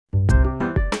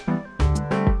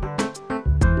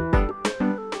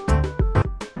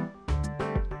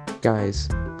Guys,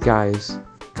 guys,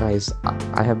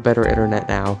 I have better internet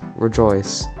now.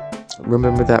 Rejoice.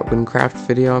 Remember that Minecraft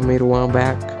video I made a while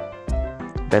back?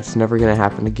 That's never gonna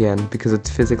happen again because it's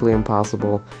physically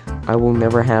impossible. I will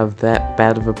never have that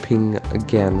bad of a ping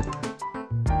again.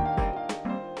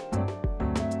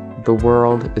 The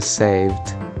world is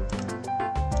saved.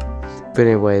 But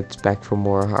anyway, it's back for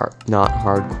more not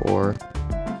hardcore.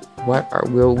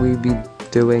 Will we be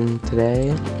doing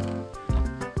today?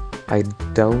 I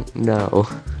don't know.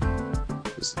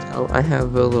 So I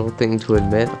have a little thing to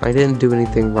admit. I didn't do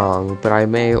anything wrong, but I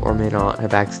may or may not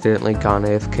have accidentally gone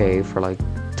AFK for like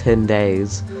 10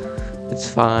 days. It's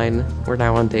fine. We're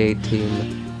now on day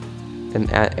 18. And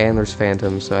there's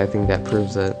phantoms, so I think that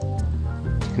proves that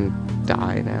you can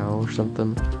die now or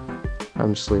something.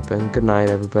 I'm sleeping. Good night,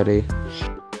 everybody.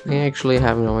 I actually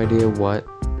have no idea what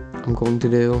I'm going to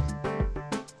do.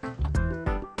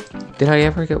 Did I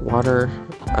ever get water?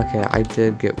 Okay, I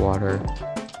did get water.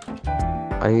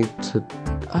 I need to...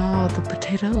 Oh, the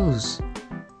potatoes!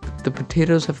 The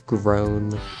potatoes have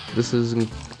grown. This is...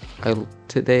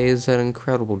 Today is an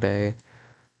incredible day.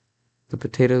 The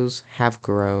potatoes have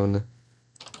grown.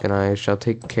 And I shall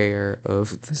take care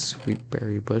of the sweet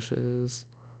berry bushes.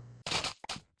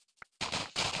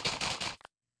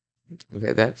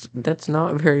 Okay, that's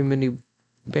not very many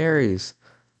berries.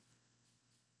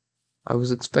 I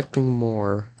was expecting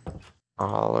more.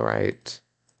 Alright.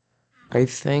 I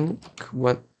think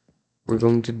what we're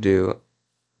going to do...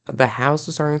 The house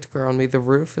is starting to grow on me. The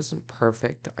roof isn't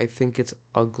perfect. I think it's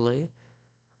ugly.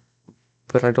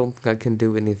 But I don't think I can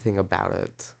do anything about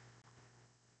it.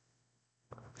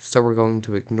 So we're going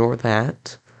to ignore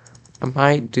that. I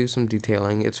might do some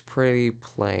detailing. It's pretty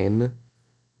plain.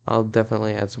 I'll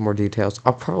definitely add some more details.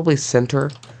 I'll probably center.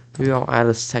 Maybe I'll add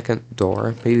a second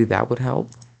door. Maybe that would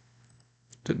help.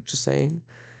 Just saying.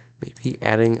 Maybe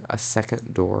adding a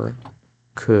second door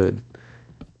could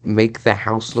make the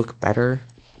house look better.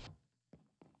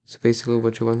 So basically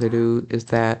what you want to do is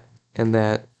that, and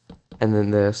then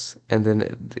this, and then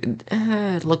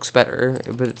it looks better,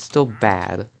 but it's still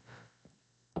bad.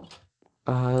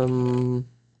 Could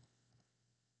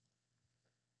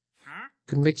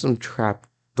make some trap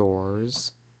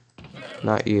doors.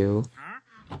 Not you.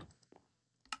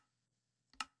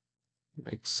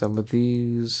 Make some of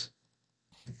these.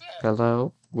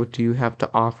 Hello? What do you have to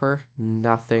offer?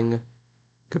 Nothing.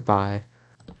 Goodbye.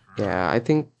 Yeah, I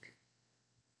think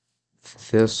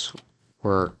this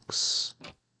works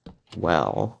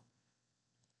well.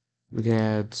 We can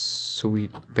add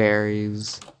sweet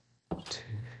berries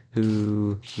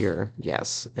to here.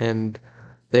 Yes, and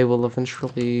they will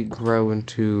eventually grow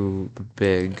into the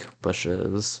big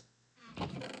bushes.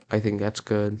 I think that's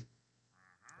good.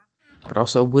 But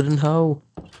also a wooden hoe.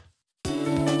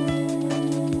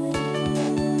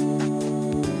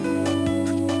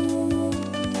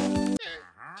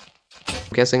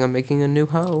 I'm guessing I'm making a new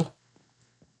hoe.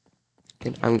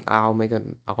 And I'll make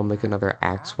another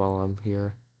axe while I'm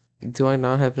here. Do I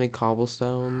not have any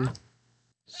cobblestone?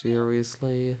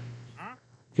 Seriously?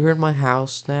 You're in my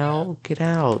house now? Get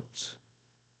out.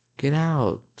 Get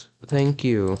out. Thank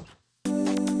you.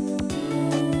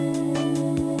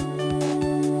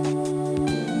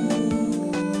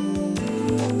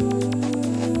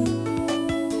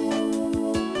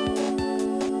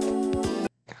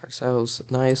 Ourselves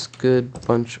a nice, good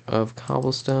bunch of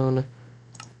cobblestone.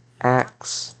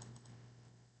 Axe.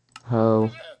 Hoe.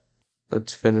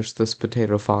 Let's finish this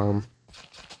potato farm.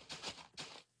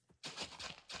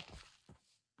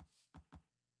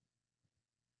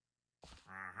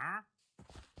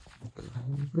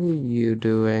 What are you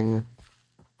doing?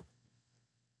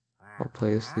 I'll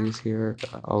place these here.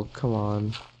 Oh, come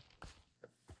on.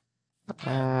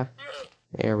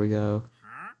 There we go.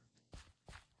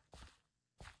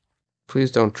 Please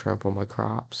don't trample my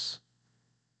crops.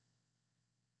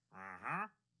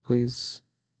 Please.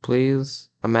 Please.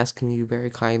 I'm asking you very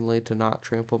kindly to not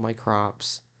trample my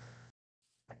crops.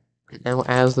 Now,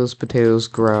 as those potatoes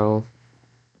grow,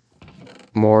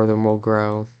 more of them will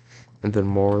grow, and then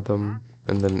more of them,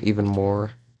 and then even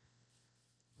more.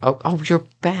 Oh, you're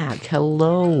back.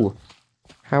 Hello.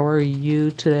 How are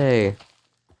you today?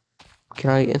 Can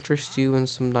I interest you in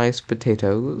some nice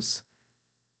potatoes?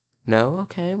 No?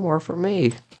 Okay, more for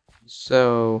me.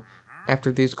 So,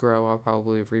 after these grow, I'll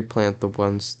probably replant the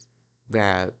ones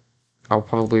that... I'll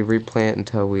probably replant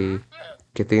until we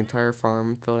get the entire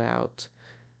farm filled out.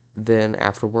 Then,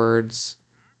 afterwards,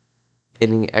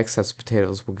 any excess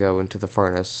potatoes will go into the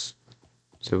furnace.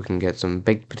 So we can get some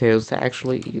baked potatoes to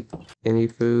actually eat. Any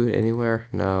food, anywhere?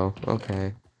 No.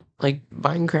 Okay. Like,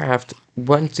 Minecraft,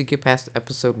 once you get past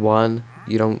episode 1,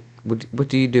 you don't What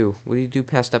do you do? What do you do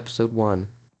past episode 1?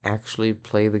 Actually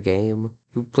play the game?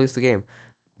 Who plays the game?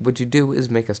 What you do is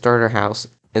make a starter house,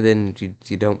 and then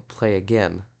you don't play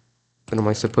again. What am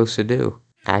I supposed to do?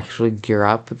 Actually gear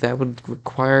up? That would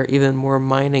require even more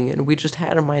mining, and we just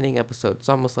had a mining episode. It's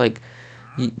almost like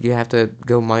you have to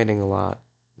go mining a lot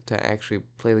to actually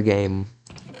play the game.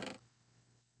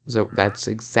 So that's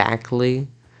exactly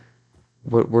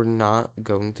what we're not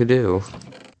going to do.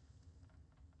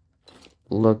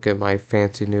 Look at my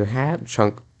fancy new hat.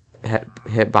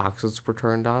 Hit boxes were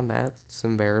turned on. That's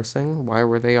embarrassing. Why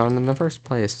were they on in the first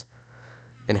place?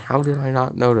 And how did I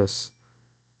not notice?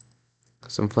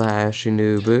 Some flashy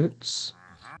new boots.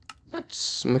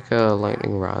 Let's make a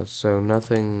lightning rod so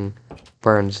nothing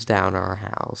burns down our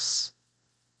house.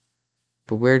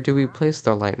 But where do we place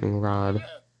the lightning rod?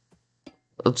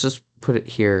 Let's just put it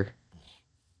here.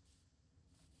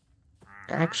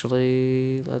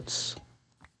 Actually, let's...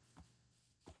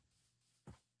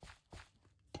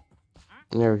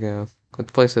 There we go.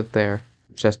 Let's place it there.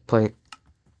 Just plain.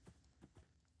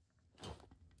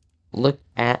 Look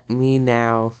at me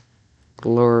now.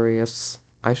 Glorious.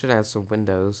 I should add some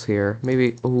windows here.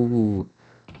 Maybe, ooh.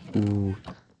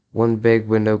 One big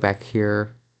window back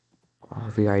here. All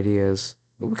the ideas.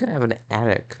 We could have an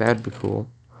attic. That'd be cool.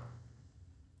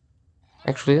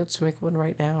 Actually, let's make one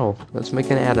right now. Let's make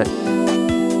an attic.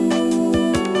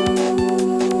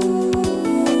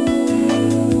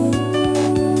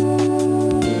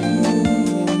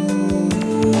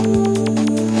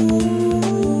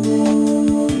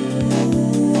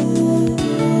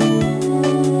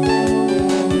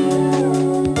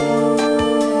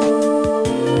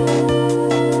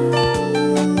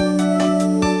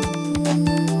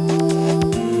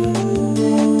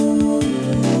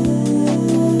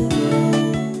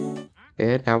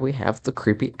 And now we have the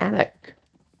creepy attic.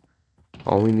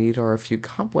 All we need are a few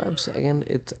cobwebs, and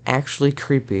it's actually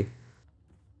creepy.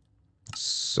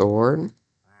 Sword?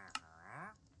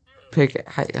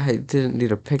 I didn't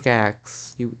need a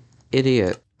pickaxe, you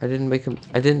idiot. I didn't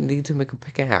need to make a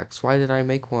pickaxe. Why did I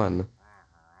make one?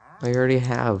 I already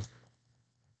have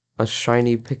a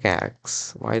shiny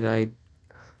pickaxe. Why did I...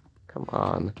 Come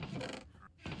on.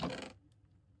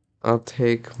 I'll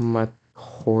take my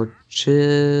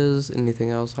torches. Anything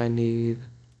else I need?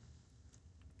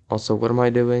 Also, what am I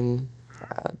doing?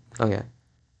 Okay.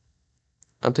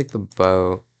 I'll take the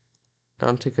bow.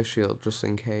 I'll take a shield just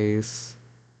in case.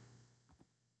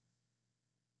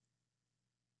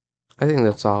 I think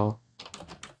that's all.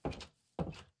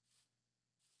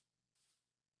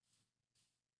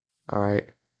 Alright.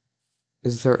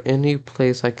 Is there any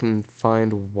place I can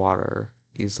find water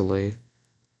easily?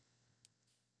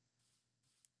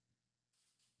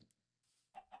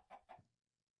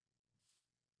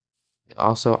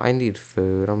 Also, I need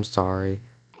food. I'm sorry.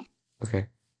 Okay.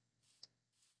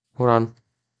 Hold on.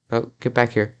 Oh, get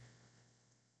back here.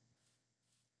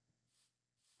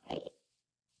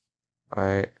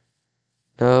 Alright.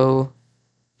 No.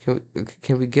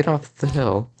 Can we get off the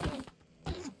hill?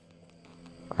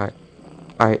 Alright.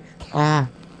 Alright. Ah!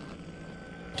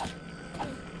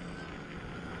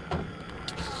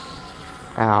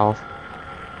 Ow.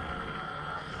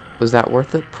 Was that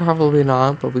worth it? Probably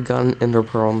not, but we got an ender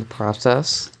pearl in the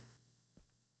process.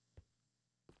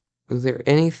 Is there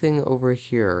anything over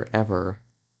here, ever?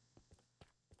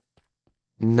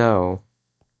 No.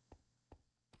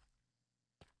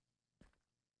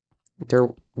 There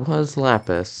was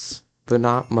lapis, but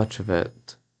not much of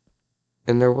it.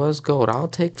 And there was gold. I'll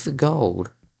take the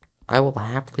gold. I will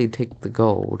happily take the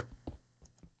gold.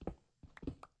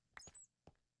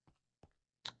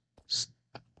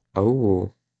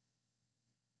 Oh.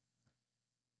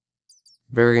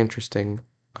 Very interesting.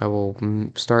 I will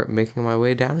start making my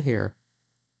way down here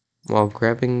while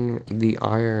grabbing the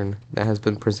iron that has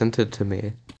been presented to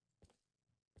me.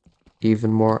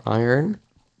 Even more iron.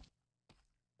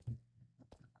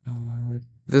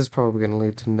 This is probably going to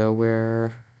lead to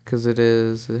nowhere, because it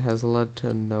has led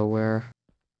to nowhere.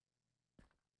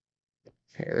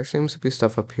 Okay, there seems to be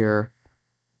stuff up here.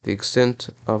 The extent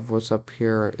of what's up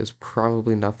here is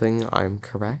probably nothing, I'm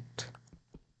correct.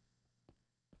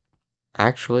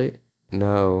 Actually,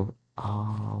 no.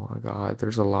 Oh my god,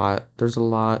 there's a lot. There's a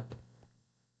lot.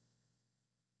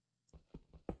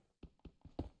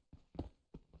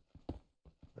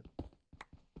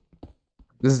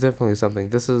 This is definitely something.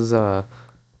 This is, okay,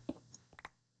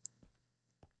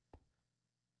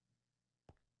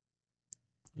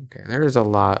 there's a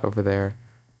lot over there.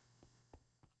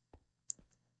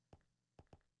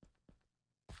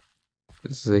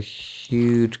 This is a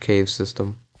huge cave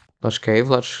system. Lush cave,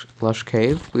 lush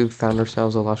cave. We've found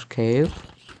ourselves a lush cave.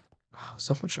 Oh,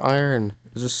 So much iron.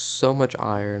 There's just so much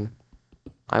iron.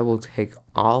 I will take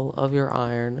all of your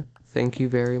iron. Thank you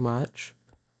very much.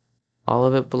 All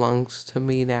of it belongs to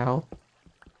me now.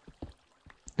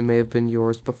 It may have been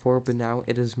yours before, but now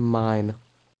it is mine.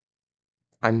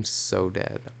 I'm so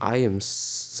dead. I am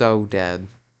so dead.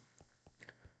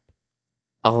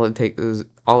 All it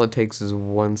takes is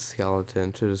one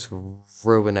skeleton to just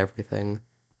ruin everything.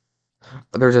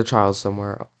 There's a child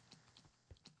somewhere.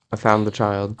 I found the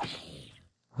child.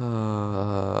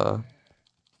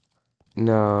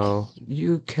 No,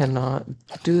 you cannot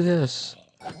do this.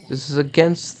 This is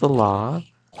against the law.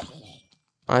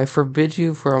 I forbid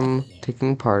you from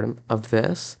taking part of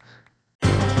this.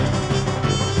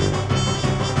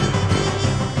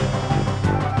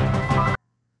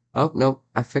 Oh, no,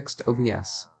 I fixed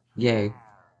OBS. Yay.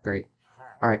 Great.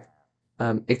 Alright.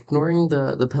 Ignoring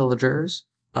the pillagers,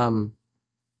 I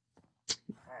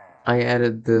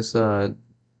added this.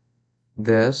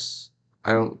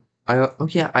 Oh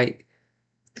yeah, the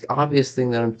obvious thing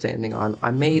that I'm standing on,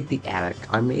 I made the attic.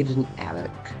 I made an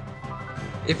attic.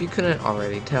 If you couldn't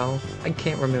already tell, I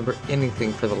can't remember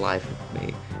anything for the life of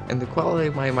me, and the quality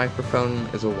of my microphone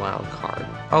is a wild card.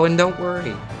 Oh, and don't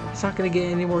worry, it's not going to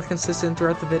get any more consistent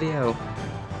throughout the video.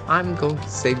 I'm going to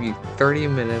save you 30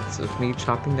 minutes of me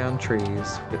chopping down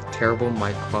trees with terrible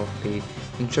mic quality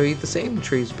and show you the same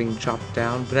trees being chopped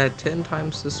down but at 10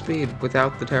 times the speed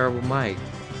without the terrible mic.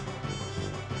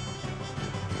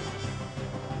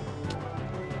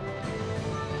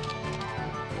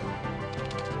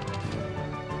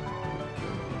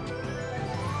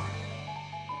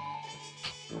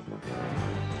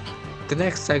 The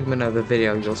next segment of the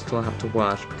video you'll still have to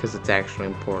watch because it's actually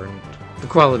important. The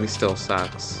quality still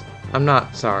sucks. I'm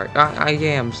not sorry. I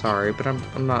am sorry, but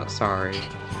I'm not sorry.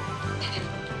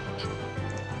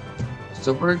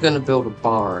 So we're gonna build a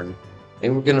barn,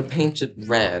 and we're gonna paint it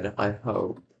red, I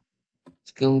hope.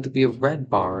 It's going to be a red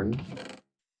barn.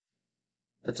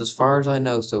 That's as far as I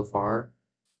know so far.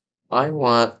 I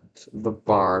want the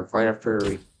barn right after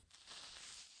we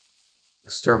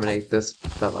exterminate this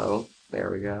fellow.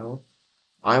 There we go.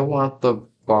 I want the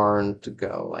barn to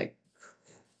go, like,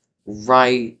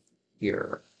 right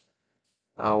here.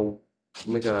 I'll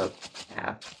make a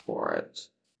path for it.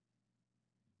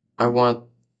 I want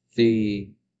it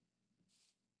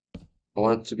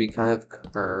to be kind of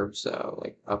curved, so,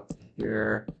 like, up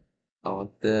here. I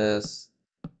want this.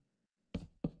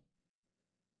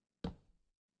 And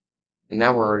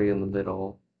now we're already in the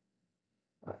middle.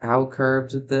 How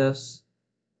curved is this?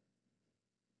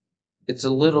 It's a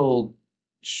little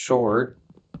short.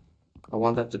 I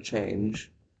want that to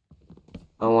change.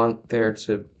 I want there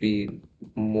to be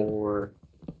more.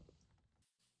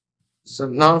 So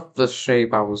not the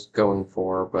shape I was going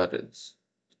for, but it's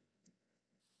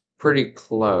pretty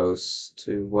close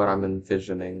to what I'm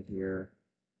envisioning here.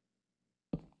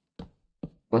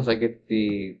 Once I get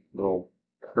the little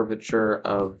curvature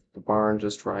of the barn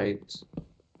just right,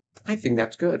 I think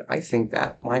that's good. I think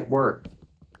that might work.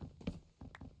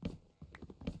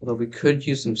 Although we could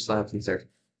use some slabs and stairs.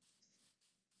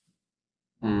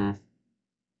 Hmm.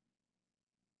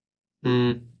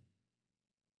 I'm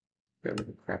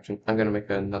gonna make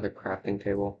another crafting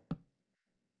table.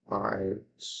 Alright.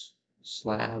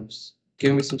 Slabs.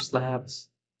 Give me some slabs.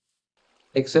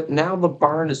 Except now the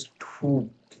barn is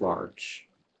too large.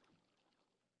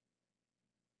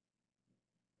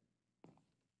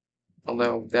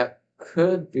 Although that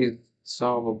could be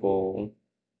solvable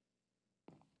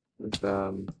with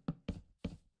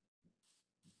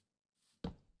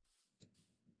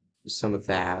some of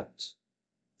that.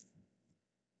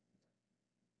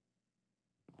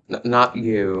 Not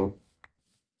you,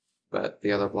 but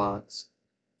the other blocks.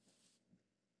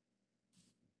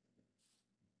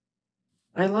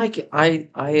 I like it. I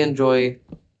enjoy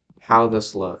how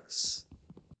this looks.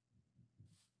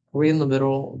 Are we in the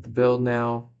middle of the build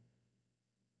now?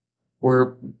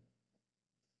 We're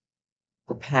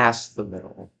past the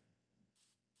middle.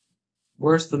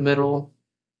 Where's the middle?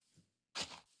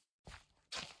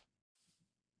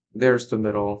 There's the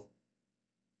middle.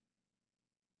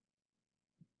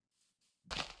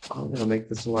 I'm gonna make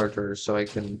this larger so I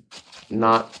can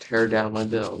not tear down my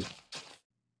build.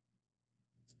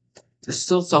 There's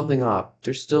still something up.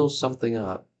 There's still something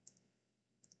up.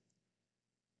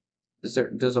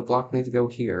 Does a block need to go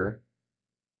here?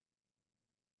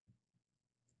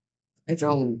 I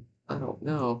don't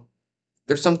know.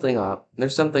 There's something up.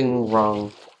 There's something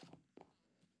wrong.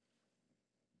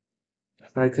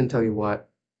 But I couldn't tell you what.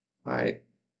 Alright.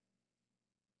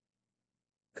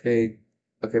 Okay.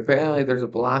 Okay, apparently there's a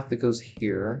block that goes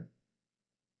here.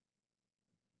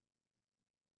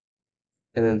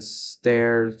 And then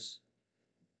stairs.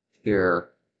 here.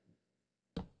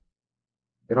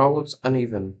 It all looks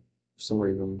uneven for some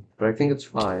reason, but I think it's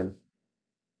fine.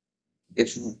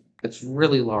 It's it's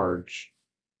really large.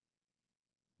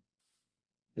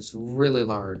 It's really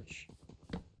large.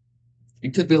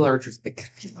 It could be larger. It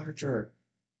could be larger.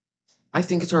 I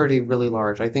think it's already really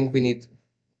large. I think we need.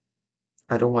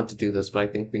 I don't want to do this, but I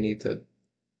think we need to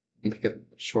make it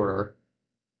shorter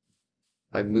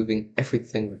by moving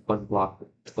everything one block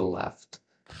to the left.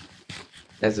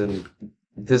 As in,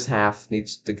 this half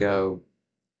needs to go.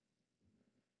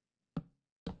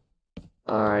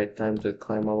 Alright, time to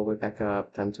climb all the way back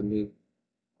up. Time to move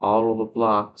all of the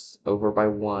blocks over by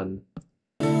one.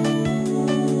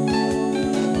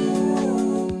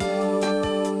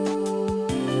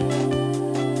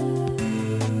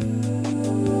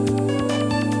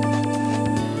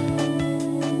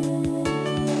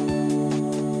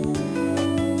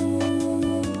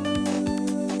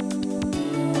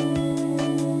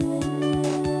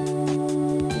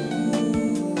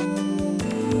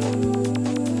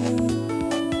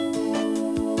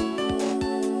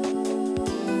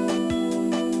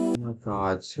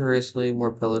 God, seriously,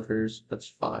 more pillagers? That's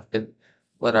fine.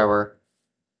 Whatever.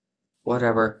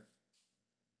 Whatever.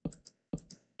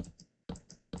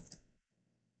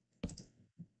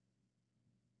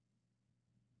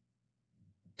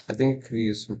 I think it could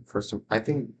use some for some. I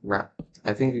think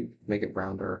make it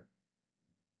rounder.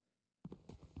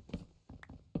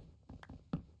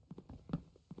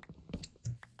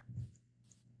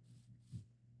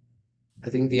 I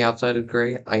think the outside is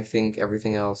great. I think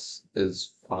everything else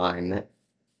is fine.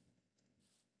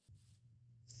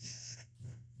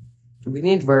 We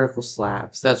need vertical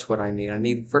slabs. That's what I need. I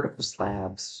need vertical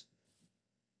slabs.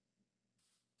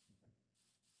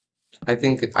 I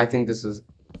think this is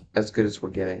as good as we're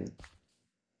getting.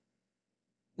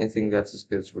 I think that's as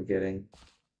good as we're getting.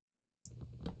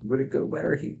 Would it go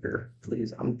better here?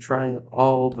 Please, I'm trying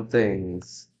all the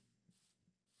things.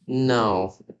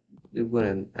 No, it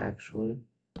wouldn't actually.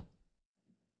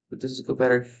 But does it go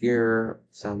better here?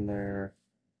 Some there.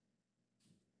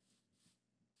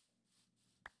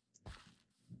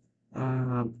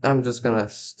 I'm just gonna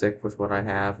stick with what I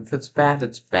have. If it's bad,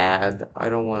 it's bad. I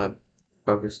don't want to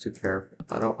focus too careful.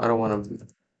 I don't want to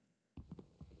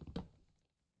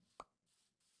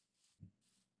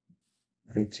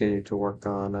continue to work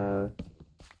on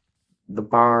the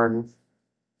barn.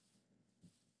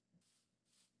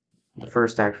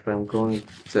 First, actually, I'm going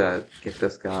to get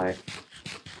this guy.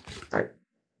 All right,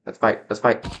 let's fight. Let's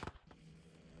fight.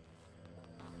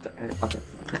 Okay.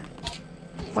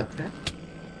 Like that.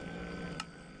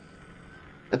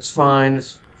 It's fine.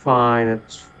 It's fine.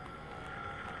 It's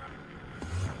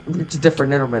a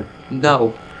different Enderman.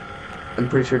 No, I'm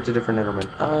pretty sure it's a different Enderman.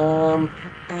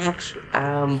 Actually,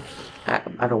 I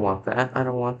don't want that. I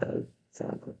don't want that.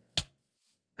 Exactly.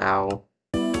 Ow.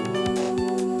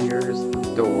 Here's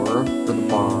the door for the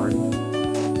barn.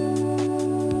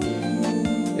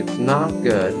 It's not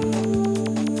good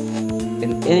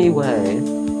in any way,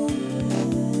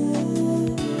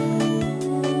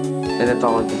 and that's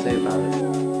all I can say about it.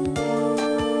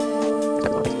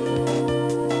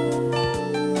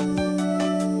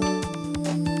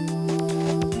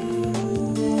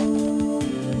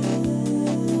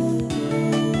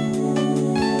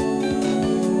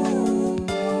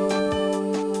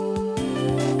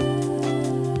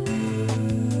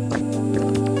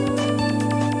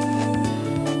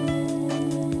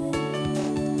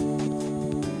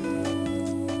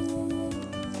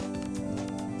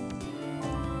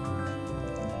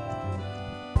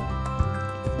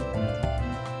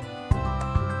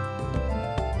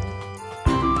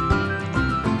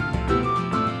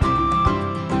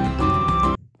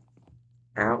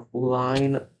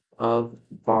 Outline of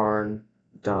barn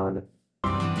done.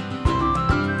 But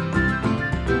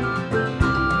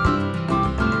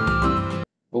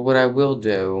what I will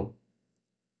do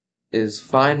is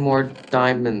find more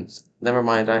diamonds. Never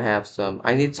mind, I have some.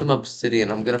 I need some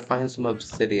obsidian. I'm gonna find some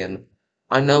obsidian.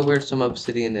 I know where some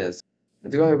obsidian is.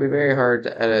 It's going to be very hard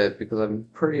to edit because I'm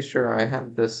pretty sure I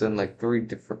have this in like I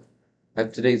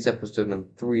have today's episode in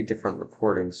 3 different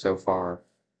recordings so far.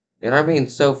 And I mean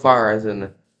so far as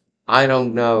in, I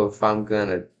don't know if I'm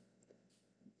gonna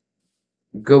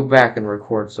go back and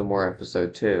record some more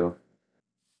episode 2.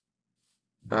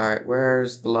 Alright,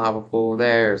 where's the lava pool?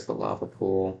 There's the lava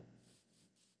pool.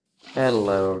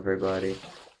 Hello, everybody.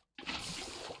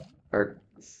 Or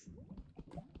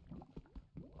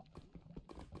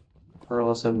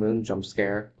Pearlus and Moon jump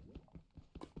scare.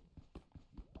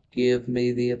 Give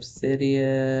me the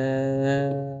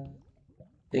obsidian.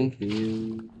 Thank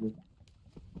you.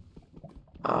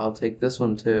 I'll take this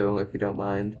one too, if you don't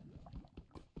mind.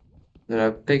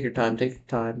 No, take your time, take your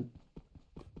time.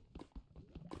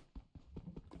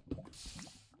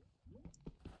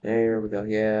 There we go,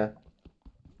 yeah.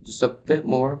 Just a bit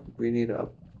more. We need a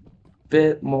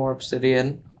bit more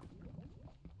obsidian.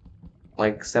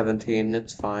 Like 17,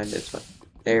 it's fine, it's fine.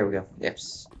 There we go,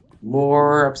 yes.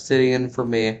 More obsidian for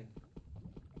me.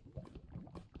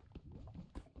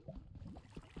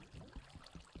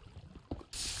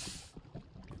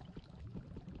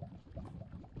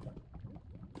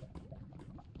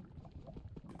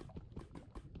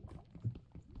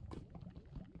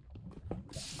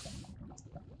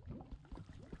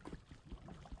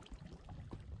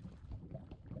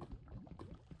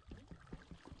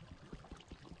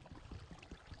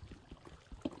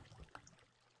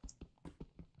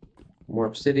 More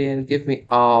obsidian. Give me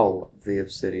all of the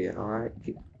obsidian, alright?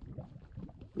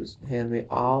 Just hand me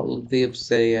all of the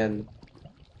obsidian.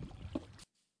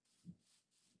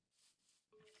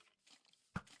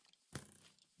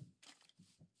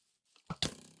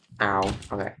 Ow.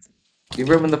 Okay. You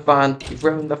ruined the fun. You've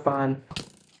ruined the fun.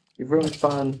 You've ruined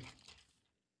fun.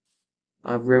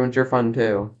 I've ruined your fun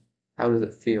too. How does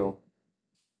it feel?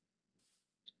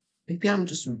 Maybe I'm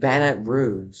just bad at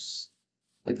ruse.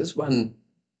 Like this one,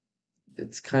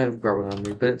 it's kind of growing on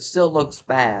me, but it still looks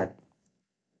bad.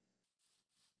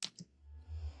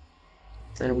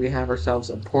 And we have ourselves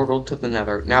a portal to the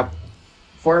nether. Now,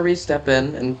 before we step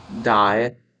in and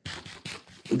die,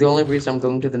 the only reason I'm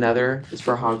going to the nether is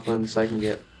for hoglins so I can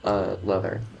get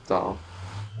leather. That's all.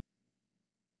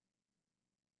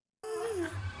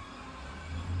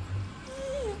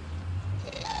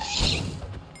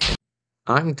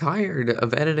 I'm tired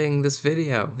of editing this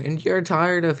video, and you're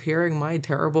tired of hearing my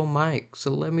terrible mic,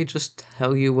 so let me just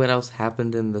tell you what else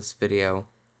happened in this video.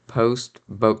 Post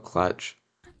boat clutch.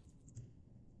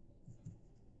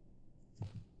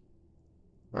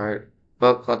 Alright,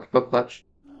 boat clutch, boat clutch.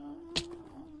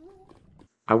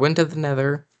 I went to the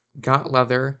nether, got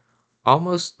leather,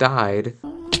 almost died,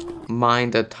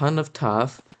 mined a ton of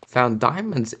tuff, found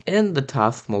diamonds in the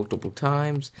tuff multiple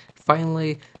times,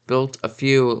 finally built a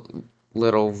few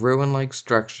little ruin-like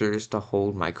structures to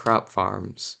hold my crop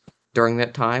farms. During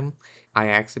that time, I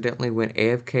accidentally went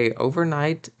AFK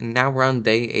overnight, and now we're on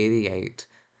day 88.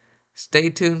 Stay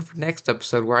tuned for next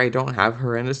episode where I don't have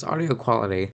horrendous audio quality.